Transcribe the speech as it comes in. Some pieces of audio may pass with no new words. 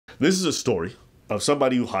This is a story of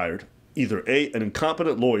somebody who hired either A, an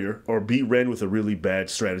incompetent lawyer, or B, ran with a really bad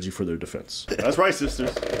strategy for their defense. That's right,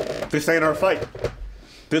 sisters. This ain't our fight.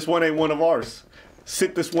 This one ain't one of ours.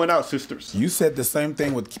 Sit this one out, sisters. You said the same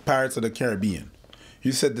thing with Pirates of the Caribbean.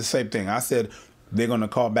 You said the same thing. I said they're going to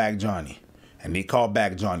call back Johnny. And they called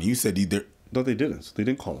back Johnny. You said either... No, they didn't. They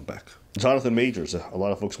didn't call him back. Jonathan Majors, a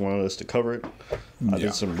lot of folks wanted us to cover it. I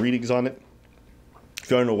did some readings on it.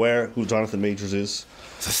 If you aren't aware who Jonathan Majors is...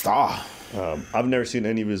 It's a star. I've never seen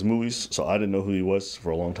any of his movies, so I didn't know who he was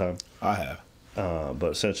for a long time. I have.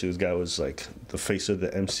 But essentially, this guy was like the face of the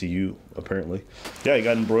MCU, apparently. Yeah, he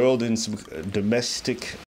got embroiled in some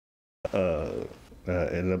domestic,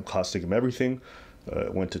 ended up costing him everything.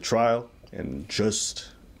 Went to trial, and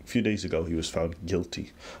just a few days ago, he was found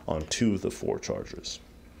guilty on 2 of the 4 charges.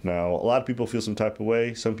 Now, a lot of people feel some type of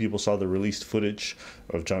way. Some people saw the released footage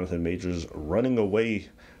of Jonathan Majors running away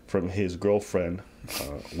from his girlfriend,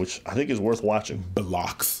 which I think is worth watching.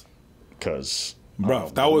 Blocks. Because... Bro,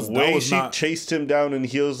 that was she not, chased him down in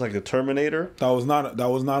heels like a Terminator. That was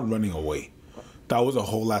not running away. That was a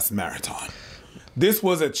whole ass marathon. This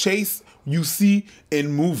was a chase you see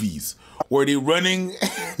in movies where they running,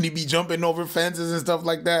 they be jumping over fences and stuff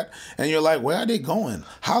like that, and you're like, where are they going?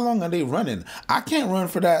 How long are they running? I can't run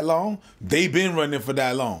for that long. They've been running for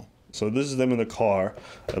that long. So this is them in the car.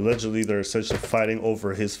 Allegedly, they're essentially fighting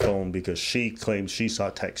over his phone because she claims she saw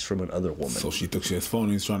texts from another woman. So she took his phone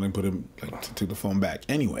and he's trying to put him to take the phone back.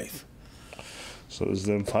 Anyways. So it's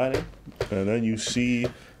them fighting. And then you see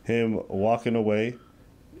him walking away.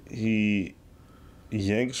 He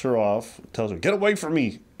yanks her off, tells her, get away from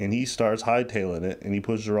me. And he starts hightailing it, and he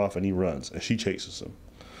pushes her off, and he runs. And she chases him.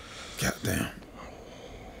 Goddamn.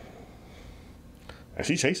 And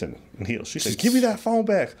she's chasing him in heels. She says, give me that phone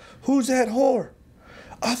back. Who's that whore?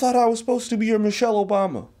 I thought I was supposed to be your Michelle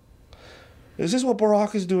Obama. Is this what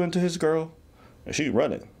Barack is doing to his girl? And she's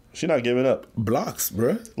running. She's not giving up. Blocks,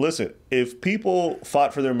 bruh. Listen, if people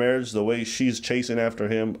fought for their marriage the way she's chasing after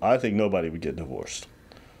him, I think nobody would get divorced.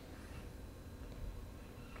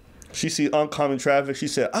 She see oncoming traffic. She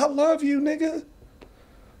said, I love you, nigga.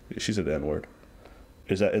 She said the N-word.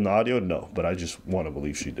 Is that in the audio? No, but I just want to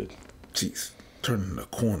believe she did. Jeez. Turning the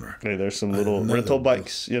corner. Hey, there's some little rental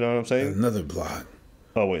bikes. You know what I'm saying? Another block.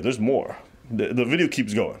 Oh, wait, there's more. The video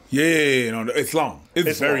keeps going. Yeah, no, it's long.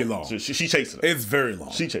 It's very long. So she chasing him. It's very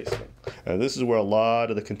long. She chasing him. And this is where a lot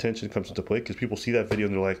of the contention comes into play because people see that video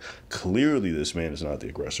and they're like, clearly this man is not the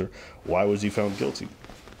aggressor. Why was he found guilty?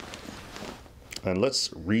 And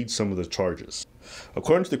let's read some of the charges.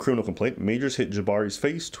 According to the criminal complaint, Majors hit Jabari's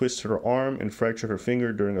face, twisted her arm, and fractured her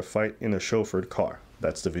finger during a fight in a chauffeured car.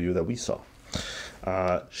 That's the video that we saw.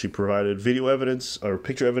 She provided video evidence or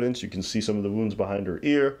picture evidence. You can see some of the wounds behind her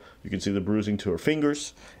ear. You can see the bruising to her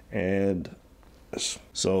fingers. And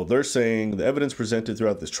so they're saying the evidence presented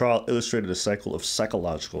throughout this trial illustrated a cycle of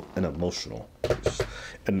psychological and emotional abuse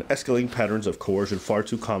and escalating patterns of coercion far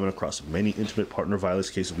too common across many intimate partner violence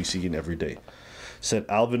cases we see in every day, said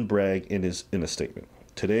Alvin Bragg in a statement.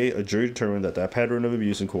 Today, a jury determined that pattern of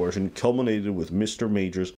abuse and coercion culminated with Mr.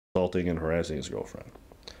 Majors assaulting and harassing his girlfriend.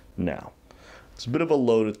 Now, it's a bit of a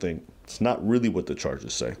loaded thing. It's not really what the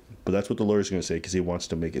charges say, but that's what the lawyer's going to say because he wants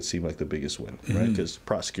to make it seem like the biggest win, right? Because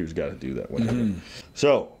prosecutors got to do that one.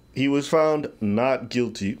 So he was found not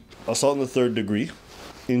guilty. Assault in the 3rd degree,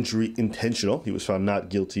 injury intentional. He was found not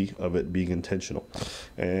guilty of it being intentional.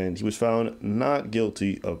 And he was found not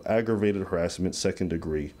guilty of aggravated harassment, 2nd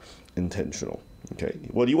degree, intentional. Okay.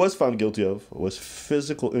 What he was found guilty of was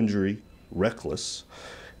physical injury, reckless,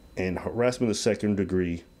 and harassment of 2nd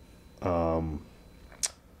degree,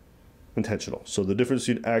 intentional. So the difference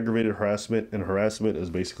between aggravated harassment and harassment is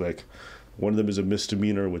basically like one of them is a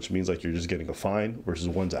misdemeanor, which means like you're just getting a fine, versus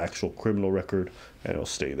one's actual criminal record and it'll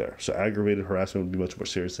stay there. So aggravated harassment would be much more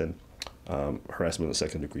serious than harassment of the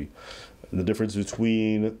 2nd degree. And the difference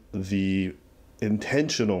between the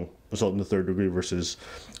intentional assault in the 3rd degree versus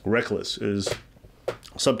reckless is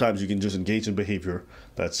sometimes you can just engage in behavior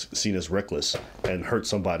that's seen as reckless and hurt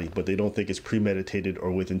somebody, but they don't think it's premeditated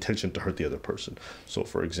or with intention to hurt the other person. So,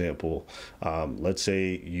 for example, let's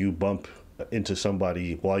say you bump into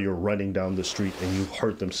somebody while you're running down the street and you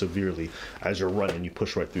hurt them severely as you're running, you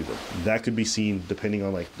push right through them. That could be seen depending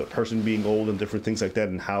on like the person being old and different things like that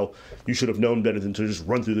and how you should have known better than to just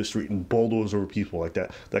run through the street and bulldoze over people like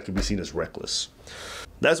that. That could be seen as reckless.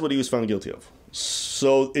 That's what he was found guilty of.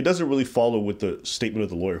 So it doesn't really follow with the statement of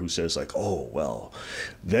the lawyer who says like, oh, well,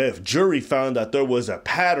 the jury found that there was a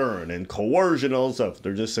pattern and coercion and all that stuff.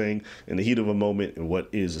 They're just saying in the heat of a moment in what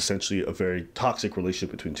is essentially a very toxic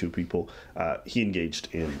relationship between 2 people, he engaged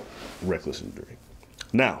in reckless injury.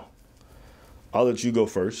 Now, I'll let you go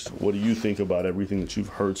first. What do you think about everything that you've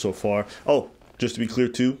heard so far? Oh, just to be clear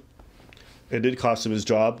too, it did cost him his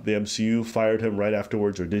job. The MCU fired him right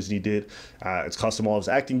afterwards, or Disney did. It's cost him all of his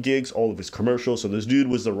acting gigs, all of his commercials. So this dude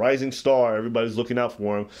was the rising star. Everybody's looking out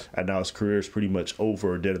for him. And now his career is pretty much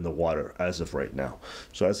over, dead in the water as of right now.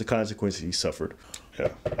 So as a consequence, he suffered. Yeah,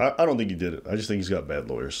 I don't think he did it. I just think he's got bad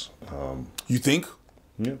lawyers. You think?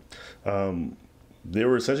 Yeah. They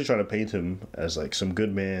were essentially trying to paint him as like some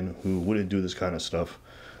good man who wouldn't do this kind of stuff.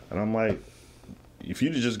 And I'm like, if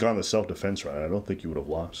you'd have just gone the self-defense route, I don't think you would have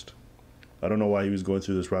lost. I don't know why he was going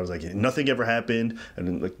through this route. It's like nothing ever happened,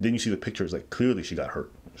 and then you see the pictures. Like clearly, she got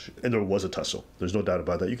hurt, and there was a tussle. There's no doubt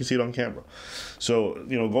about that. You can see it on camera. So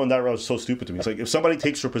going that route is so stupid to me. It's like if somebody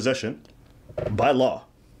takes your possession, by law,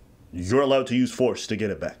 you're allowed to use force to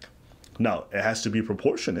get it back. Now it has to be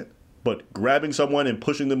proportionate. But grabbing someone and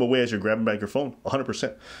pushing them away as you're grabbing back your phone,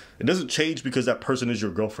 100%. It doesn't change because that person is your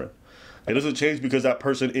girlfriend. It doesn't change because that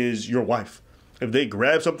person is your wife. If they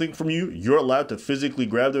grab something from you, you're allowed to physically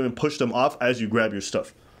grab them and push them off as you grab your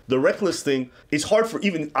stuff. The reckless thing is hard for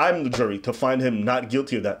even I'm the jury to find him not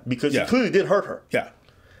guilty of that because he clearly did hurt her. Yeah.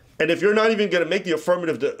 And if you're not even going to make the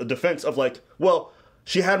affirmative defense of like, well,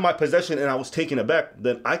 she had my possession and I was taking it back,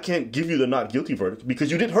 then I can't give you the not guilty verdict because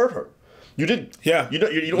you did hurt her. You did. Yeah. You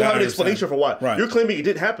don't have an explanation for why. Right. You're claiming it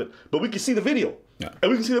didn't happen, but we can see the video. Yeah. And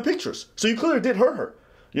we can see the pictures. So you clearly did hurt her.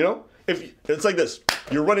 If it's like this,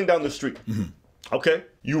 you're running down the street. Mm-hmm. Okay?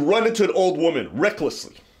 You run into an old woman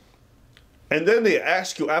recklessly. And then they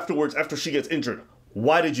ask you afterwards, after she gets injured,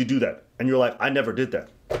 why did you do that? And you're like, I never did that.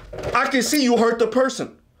 I can see you hurt the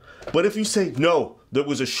person. But if you say, no, there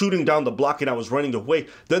was a shooting down the block and I was running away,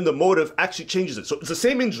 then the motive actually changes it. So it's the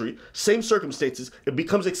same injury, same circumstances. It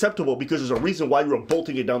becomes acceptable because there's a reason why you were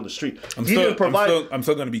bolting it down the street. I'm still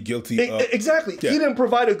going to be guilty. Exactly. Yeah. He didn't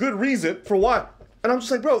provide a good reason for why. And I'm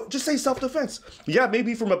just like, bro, just say self-defense. Yeah,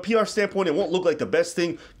 maybe from a PR standpoint, it won't look like the best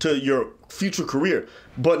thing to your future career.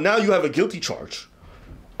 But now you have a guilty charge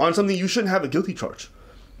on something you shouldn't have a guilty charge.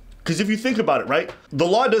 Because if you think about it, right, the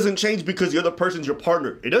law doesn't change because the other person's your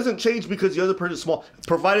partner. It doesn't change because the other person's small,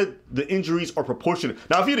 provided the injuries are proportionate.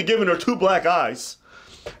 Now, if you'd have given her 2 black eyes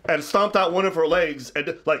and stomped out one of her legs,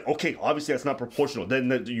 and like, okay, obviously that's not proportional.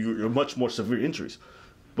 Then you're much more severe injuries.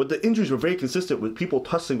 But the injuries were very consistent with people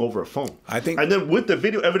tussling over a phone. And then with the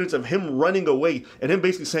video evidence of him running away and him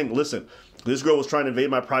basically saying, listen, this girl was trying to invade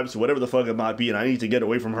my privacy, whatever the fuck it might be, and I need to get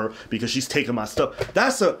away from her because she's taking my stuff.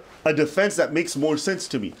 That's a defense that makes more sense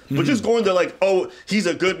to me. Mm-hmm. But just going there like, oh, he's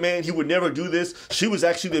a good man, he would never do this, she was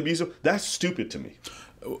actually the abuser, that's stupid to me.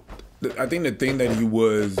 I think the thing that he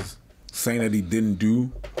was saying that he didn't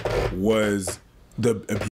do was the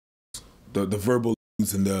abuse, the verbal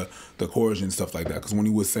and the coercion and stuff like that. Because when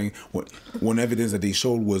he was saying one evidence that they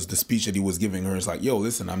showed was the speech that he was giving her. It's like, yo,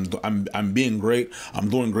 listen, I'm being great. I'm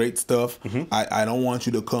doing great stuff. Mm-hmm. I don't want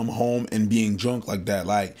you to come home and being drunk like that.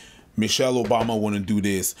 Like Michelle Obama wouldn't do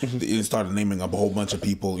this. Mm-hmm. They started naming up a whole bunch of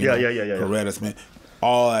people. Yeah. Coretta Smith,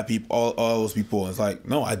 all that people, all those people. It's like,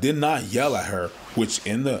 no, I did not yell at her. Which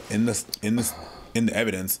in the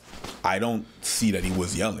evidence, I don't see that he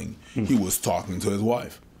was yelling. Mm-hmm. He was talking to his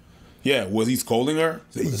wife. Yeah, was he scolding her?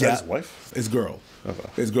 Is that his wife? His girl. Okay.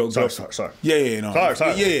 His girl. Sorry. Yeah, no.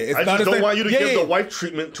 Sorry. Yeah. I just don't want you to give the wife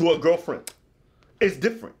treatment to a girlfriend. It's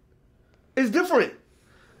different.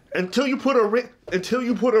 Until you put a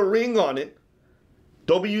ring on it,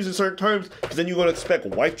 don't be using certain terms because then you're gonna expect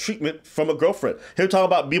wife treatment from a girlfriend. Him talking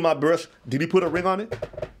about be my brush. Did he put a ring on it?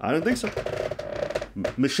 I don't think so.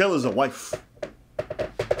 Michelle is a wife.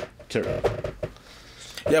 Carry on.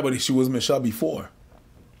 Yeah, but she was Michelle before.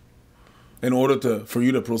 In order for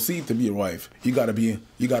you to proceed to be a wife, you gotta be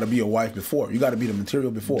a wife before. You gotta be the material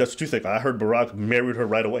before. That's two things. I heard Barack married her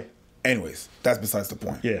right away. Anyways, that's besides the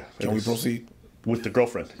point. Yeah. Can we proceed? With the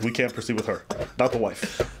girlfriend. We can't proceed with her. Not the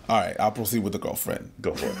wife. All right, I'll proceed with the girlfriend.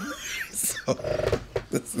 Go for it. So,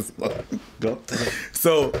 this is what... Go.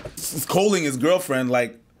 So, scolding his girlfriend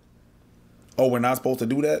like, oh, we're not supposed to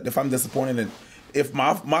do that? If I'm disappointed in... If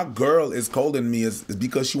my girl is scolding me is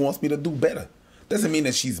because she wants me to do better. Doesn't mean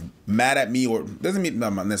that she's mad at me or doesn't mean, no,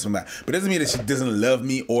 I'm not necessarily mad, but doesn't mean that she doesn't love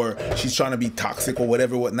me or she's trying to be toxic or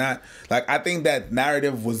whatnot. Like, I think that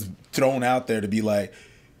narrative was thrown out there to be like,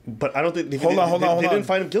 but I don't think hold on. They didn't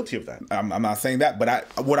find him guilty of that. I'm not saying that, but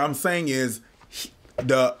what I'm saying is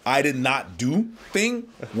the I did not do thing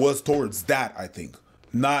was towards that. I think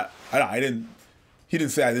I didn't. He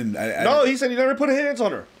didn't say I didn't. No, he said he never put hands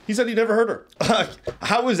on her. He said he never hurt her.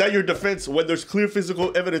 How is that your defense when there's clear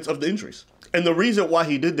physical evidence of the injuries? And the reason why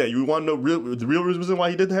he did that, you want to know the real reason why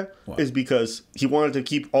he did that? What? Is because he wanted to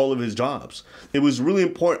keep all of his jobs. It was really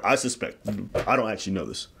important, I suspect. I don't actually know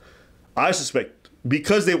this. I suspect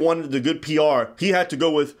because they wanted the good PR, he had to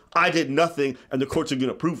go with I did nothing, and the courts are going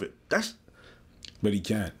to prove it. But he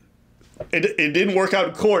can't. It didn't work out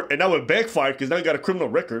in court, and now it backfired because now he got a criminal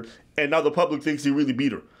record, and now the public thinks he really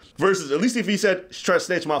beat her. Versus, at least if he said, try to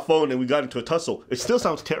snatch my phone and we got into a tussle, it still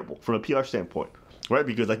sounds terrible from a PR standpoint, right?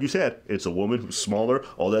 Because like you said, it's a woman who's smaller,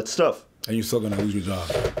 all that stuff. And you're still going to lose your job.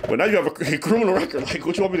 But now you have a criminal record. Like,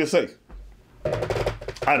 what you want me to say?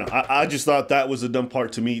 I don't know. I just thought that was a dumb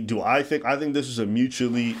part to me. I think this is a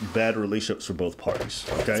mutually bad relationship for both parties.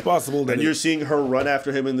 Okay, it's possible. And you're seeing her run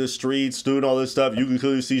after him in the streets, doing all this stuff. You can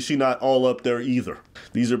clearly see she's not all up there either.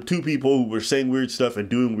 These are two people who were saying weird stuff and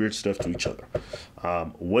doing weird stuff to each other.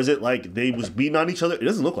 Was it like they was beating on each other? It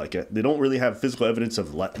doesn't look like it. They don't really have physical evidence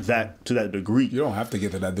of that to that degree. You don't have to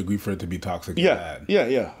get to that degree for it to be toxic. Yeah.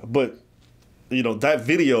 But you know, that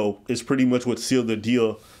video is pretty much what sealed the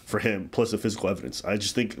deal for him, plus the physical evidence. I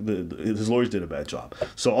just think his lawyers did a bad job.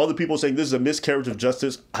 So all the people saying this is a miscarriage of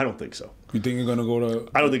justice, I don't think so. You think you're going to go to...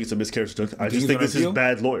 I don't think it's a miscarriage of justice. I just think this is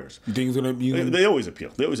bad lawyers. You think it's going to... They always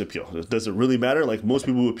appeal. Does it really matter? Like, most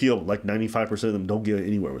people who appeal, like 95% of them don't get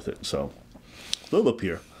anywhere with it. So they'll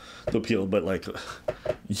appeal. But like,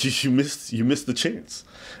 you missed the chance.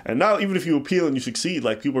 And now, even if you appeal and you succeed,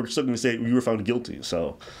 like, people are still going to say you were found guilty.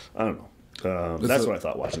 So I don't know. That's what I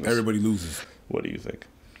thought watching this. Everybody loses. What do you think?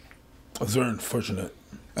 It's very unfortunate.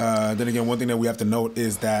 Then again, one thing that we have to note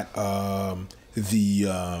is that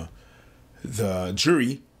the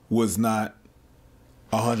jury was not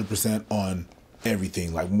 100% on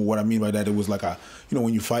everything. Like, what I mean by that, it was like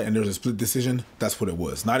when you fight and there's a split decision, that's what it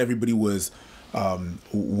was. Not everybody was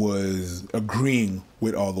agreeing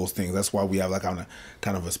with all those things. That's why we have like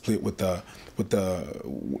kind of a split with the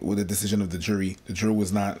decision of the jury. The jury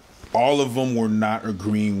was not. All of them were not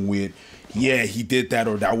agreeing with, yeah, he did that,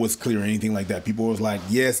 or that was clear, or anything like that. People was like,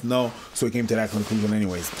 yes, no. So it came to that conclusion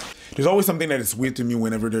anyways. There's always something that is weird to me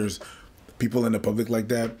whenever there's people in the public like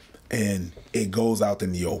that, and it goes out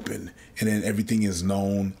in the open, and then everything is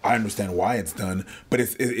known. I understand why it's done, but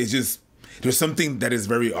it's just, there's something that is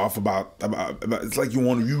very off about it's like you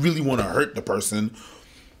really want to hurt the person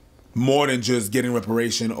more than just getting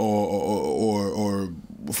reparation or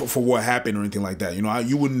for what happened or anything like that. You know,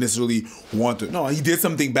 you wouldn't necessarily want to. No, he did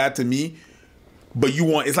something bad to me, but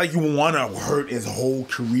it's like you want to hurt his whole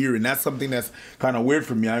career, and that's something that's kind of weird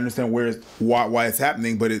for me. I understand why it's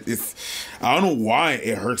happening, but it's I don't know why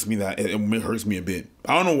it hurts me. It hurts me a bit.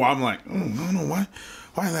 I don't know why I'm like I don't know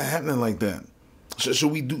why is that happening like that.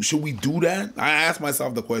 Should we do that? I ask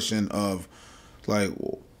myself the question of like,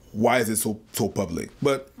 why is it so public?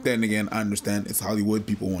 But then again, I understand it's Hollywood.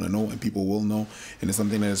 People want to know, and people will know, and it's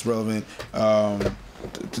something that is relevant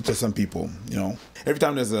to some people. You know, every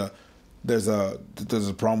time there's a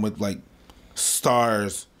problem with like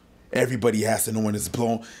stars, everybody has to know when it's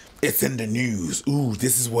blown. It's in the news. Ooh,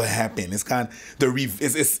 this is what happened. It's kind of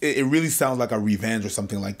it really sounds like a revenge or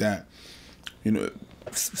something like that. You know,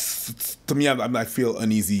 to me, I feel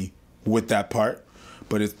uneasy with that part,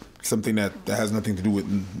 but it's something that has nothing to do with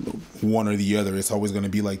one or the other. It's always going to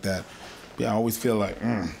be like that. Yeah, I always feel like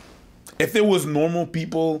if it was normal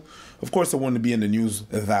people, of course it wouldn't be in the news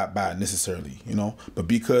that bad necessarily, you know. But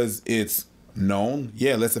because it's known,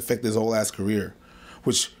 yeah, let's affect his whole ass career,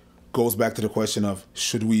 which goes back to the question of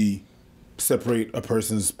should we separate a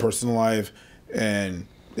person's personal life and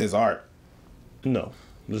his art? No,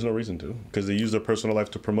 there's no reason to, because they use their personal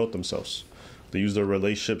life to promote themselves. They use their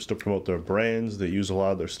relationships to promote their brands. They use a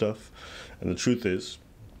lot of their stuff. And the truth is,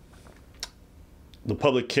 the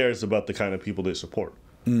public cares about the kind of people they support.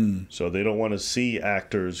 So they don't want to see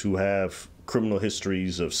actors who have criminal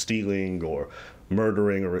histories of stealing or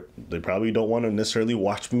murdering, or they probably don't want to necessarily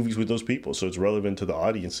watch movies with those people. So it's relevant to the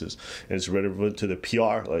audiences, and it's relevant to the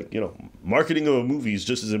PR. Like, you know, marketing of a movie is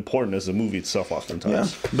just as important as the movie itself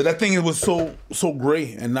oftentimes. Yeah, but that thing, it was so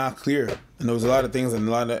gray and not clear. And there was a lot of things and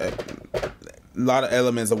a lot of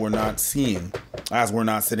elements that we're not seeing as we're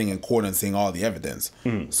not sitting in court and seeing all the evidence.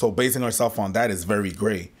 So basing ourselves on that is very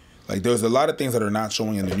gray. Like, there's a lot of things that are not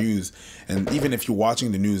showing in the news, and even if you're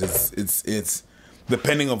watching the news, it's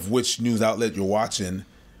depending of which news outlet you're watching.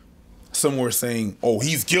 Some were saying, "Oh,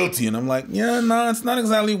 he's guilty," and I'm like, "Yeah, no, it's not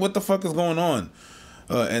exactly what the fuck is going on."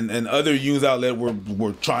 And other news outlet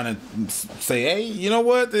were trying to say, "Hey, you know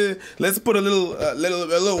what? Let's put a little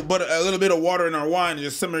bit of water in our wine and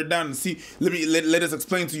just simmer it down and see. Let us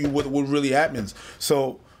explain to you what really happens."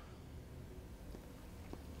 So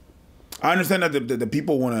I understand that the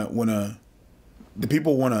people wanna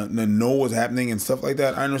know what's happening and stuff like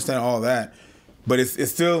that. I understand all that, but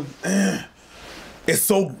it's still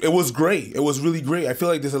it was great. It was really great. I feel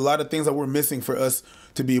like there's a lot of things that we're missing for us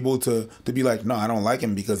to be able to be like, no, I don't like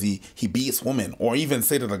him because he beats women, or even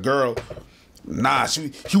say to the girl, nah,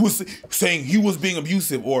 he was saying he was being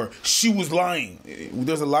abusive, or she was lying.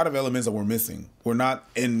 There's a lot of elements that we're missing. We're not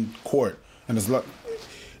in court, and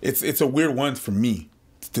it's a weird one for me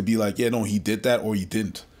to be like, yeah, no, he did that or he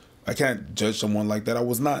didn't. I can't judge someone like that. I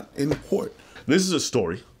was not in court. This is a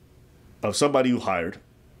story of somebody who hired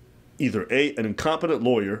either A, an incompetent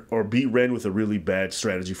lawyer, or B, ran with a really bad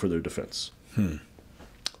strategy for their defense.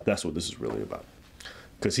 That's what this is really about.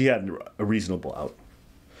 Because he had a reasonable out.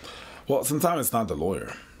 Well, sometimes it's not the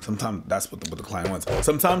lawyer. Sometimes that's what the client wants.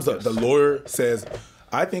 Sometimes the lawyer says,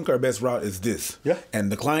 I think our best route is this. Yeah.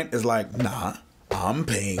 And the client is like, nah, I'm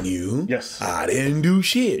paying you. Yes. I didn't do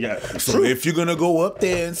shit. Yeah. So True. if you're going to go up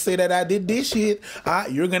there and say that I did this shit,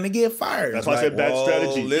 you're going to get fired. That's why I said bad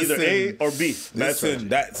strategy. Either A or B. Bad strategy.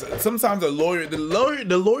 Sometimes the lawyer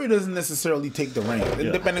doesn't necessarily take the reins.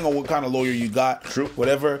 Yeah. Depending on what kind of lawyer you got, True.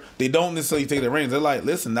 whatever, they don't necessarily take the reins. They're like,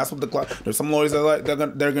 listen, that's what the client. There's some lawyers that are like they're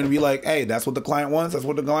going to be like, hey, that's what the client wants. That's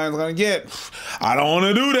what the client's going to get. I don't want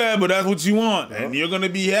to do that, but that's what you want, and you're going to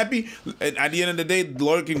be happy. And at the end of the day, the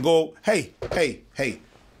lawyer can go, hey.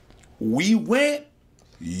 We went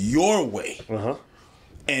your way.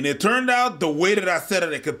 And it turned out the way that I said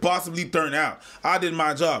it could possibly turn out. I did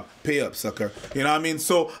my job. Pay up, sucker. You know what I mean?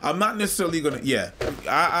 So I'm not necessarily gonna. Yeah,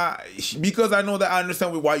 because I know that I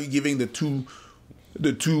understand why you're giving the two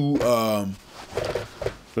options.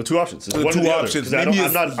 The two options.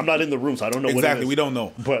 I'm not in the room, so I don't know exactly. what it is. We don't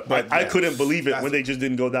know. But I couldn't believe it when they just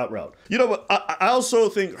didn't go that route. You know what? I also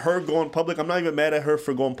think her going public, I'm not even mad at her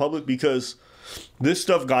for going public because this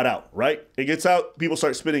stuff got out, right? It gets out, people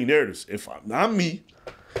start spinning narratives. If I'm me,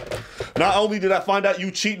 not only did I find out you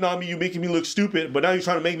cheating on me, you making me look stupid, but now you're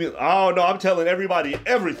trying to make me, oh no, I'm telling everybody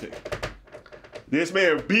everything. This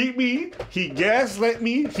man beat me, he gaslit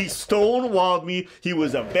me, he stonewalled me, he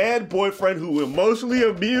was a bad boyfriend who emotionally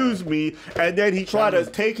abused me, and then he tried to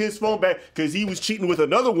take his phone back because he was cheating with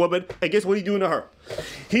another woman, and guess what he doing to her?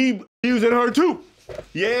 He abusing her too.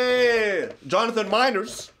 Yeah, Jonathan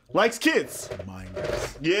Miners likes kids.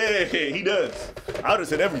 Miners. Yeah, he does. I would have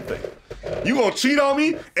said everything. You gonna cheat on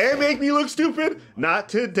me and make me look stupid? Not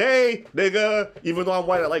today, nigga. Even though I'm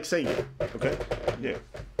white, I like saying it. Okay? Yeah.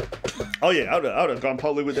 Oh yeah, I would have gone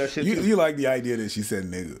public with that shit too. You like the idea that she said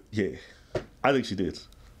nigga? Yeah, I think she did.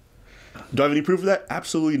 Do I have any proof of that?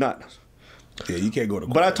 Absolutely not. Yeah, you can't go to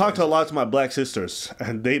court. But I talked to a lot of my black sisters,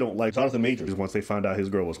 and they don't like Jonathan Majors once they found out his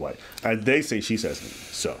girl was white. And they say she says me.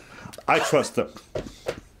 So, I trust them.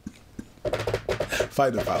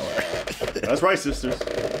 Fight the power. That's right, sisters.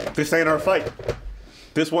 This ain't our fight.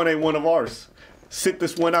 This one ain't one of ours. Sit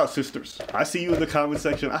this one out, sisters. I see you in the comment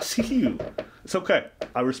section. I see you. It's okay.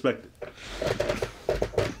 I respect it.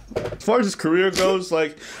 As far as his career goes,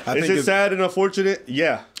 like, is it sad and unfortunate?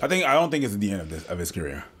 Yeah. I don't think it's the end of his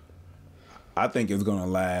career. I think it's gonna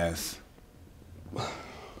last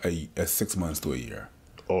a 6 months to a year.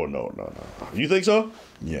 Oh no. You think so?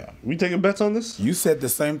 Yeah. We taking bets on this? You said the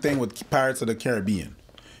same thing with Pirates of the Caribbean.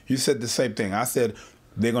 You said the same thing. I said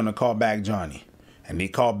they're gonna call back Johnny, and they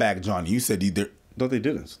called back Johnny. You said either. No, they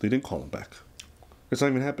didn't. They didn't call him back. It's not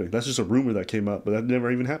even happening. That's just a rumor that came out, but that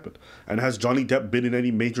never even happened. And has Johnny Depp been in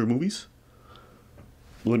any major movies?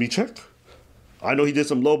 Let me check. I know he did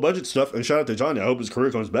some low budget stuff, and shout out to Johnny. I hope his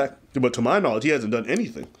career comes back. But to my knowledge, he hasn't done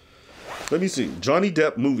anything. Let me see. Johnny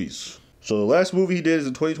Depp movies. So the last movie he did is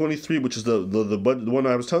in 2023, which is the one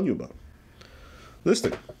I was telling you about. This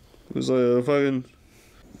thing. There's a fucking...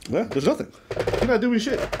 Yeah, there's nothing. He's not doing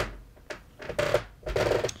shit.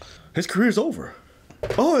 His career's over.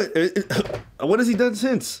 Oh, what has he done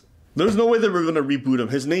since? There's no way that we're going to reboot him.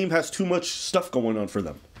 His name has too much stuff going on for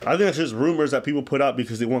them. I think that's just rumors that people put out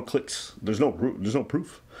because they want clicks. There's no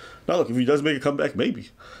proof. Now, look, if he does make a comeback, maybe.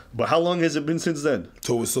 But how long has it been since then?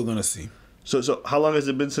 So we're still going to see. So how long has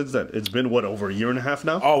it been since then? It's been, what, over a year and a half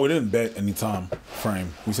now? Oh, we didn't bet any time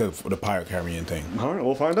frame. We said for the Pirate Caribbean thing. All right,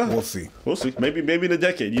 we'll find out. We'll see. Maybe in a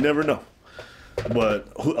decade. You never know. But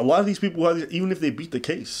a lot of these people, even if they beat the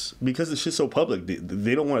case, because the shit's so public,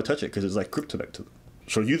 they don't want to touch it because it's like kryptonite to them.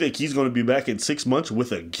 So you think he's going to be back in 6 months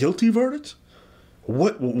with a guilty verdict?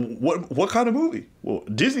 What kind of movie? Well,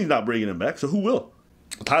 Disney's not bringing him back, so who will?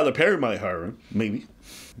 Tyler Perry might hire him, maybe.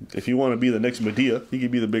 If you want to be the next Medea, he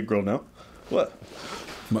could be the big girl now. What?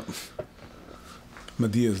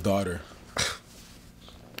 Medea's daughter.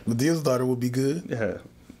 Medea's daughter would be good. Yeah.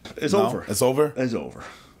 It's over. It's over? It's over.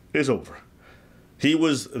 It's over. He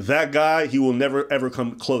was that guy. He will never, ever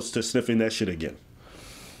come close to sniffing that shit again.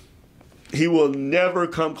 He will never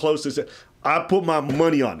come close to... I put my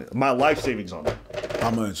money on it. My life savings on it.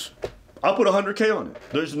 How much? I'll put 100K on it.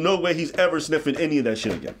 There's no way he's ever sniffing any of that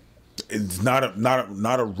shit again. It's not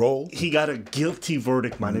a role. He got a guilty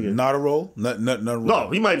verdict, my nigga. Not a role. Not a role. No,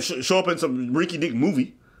 he might show up in some rinky dink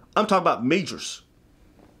movie. I'm talking about majors.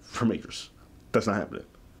 For majors, that's not happening.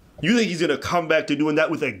 You think he's gonna come back to doing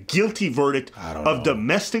that with a guilty verdict of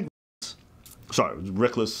domestic? Sorry,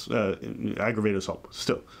 reckless, aggravated assault.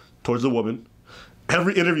 Still, towards the woman.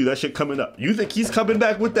 Every interview, that shit coming up. You think he's coming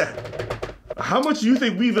back with that? How much do you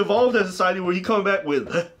think we've evolved as a society where he coming back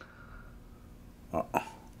with?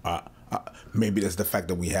 Maybe that's the fact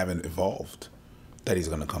that we haven't evolved. That he's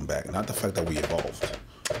gonna come back, not the fact that we evolved.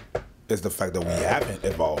 It's the fact that we haven't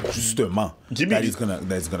evolved. Justement, that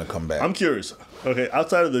he's gonna come back. I'm curious. Okay,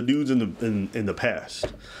 outside of the dudes in the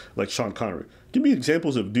past, like Sean Connery, give me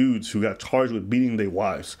examples of dudes who got charged with beating their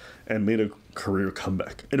wives and made a career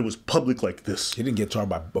comeback, and it was public like this. He didn't get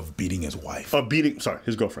charged of beating his wife. Sorry,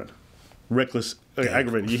 his girlfriend. Reckless,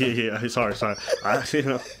 aggravated. Yeah. Sorry.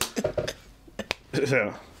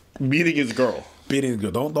 Beating his girl. Beating his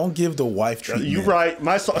girl. Don't give the wife treatment. You right.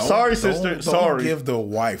 Sorry, sister. Don't give the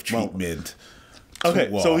wife treatment.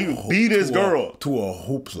 Okay, so he beat his girl to a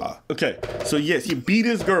hoopla. Okay, so yes, he beat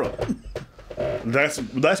his girl. That's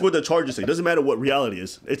what the charges say. Doesn't matter what reality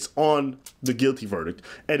is. It's on the guilty verdict,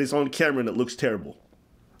 and it's on camera, and it looks terrible.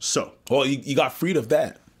 So, well, he got freed of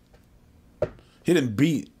that. He didn't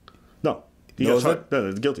beat. No, he got charged. No,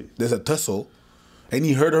 he's guilty. There's a tussle, and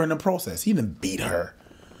he hurt her in the process. He didn't beat her.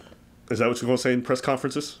 Is that what you're gonna say in press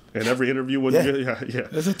conferences and every interview? When yeah.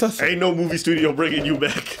 There's a tussle. Ain't no movie studio bringing you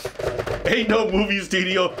back. Ain't no movie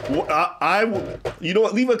studio. You know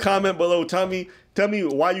what? Leave a comment below. Tell me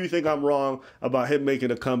why you think I'm wrong about him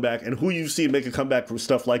making a comeback and who you've seen make a comeback from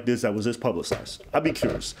stuff like this that was this publicized. I'd be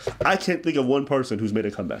curious. I can't think of one person who's made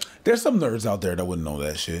a comeback. There's some nerds out there that wouldn't know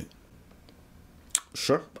that shit.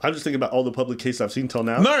 Sure. I'm just thinking about all the public cases I've seen till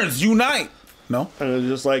now. Nerds unite. No, and it's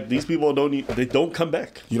just like these people don't come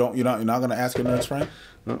back. You're not gonna ask your nerds friend.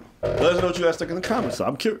 No. Let us know what you guys think in the comments. So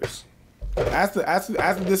I'm curious. Ask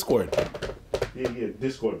the Discord. Yeah,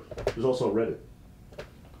 Discord. There's also Reddit.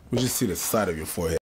 We just see the side of your forehead.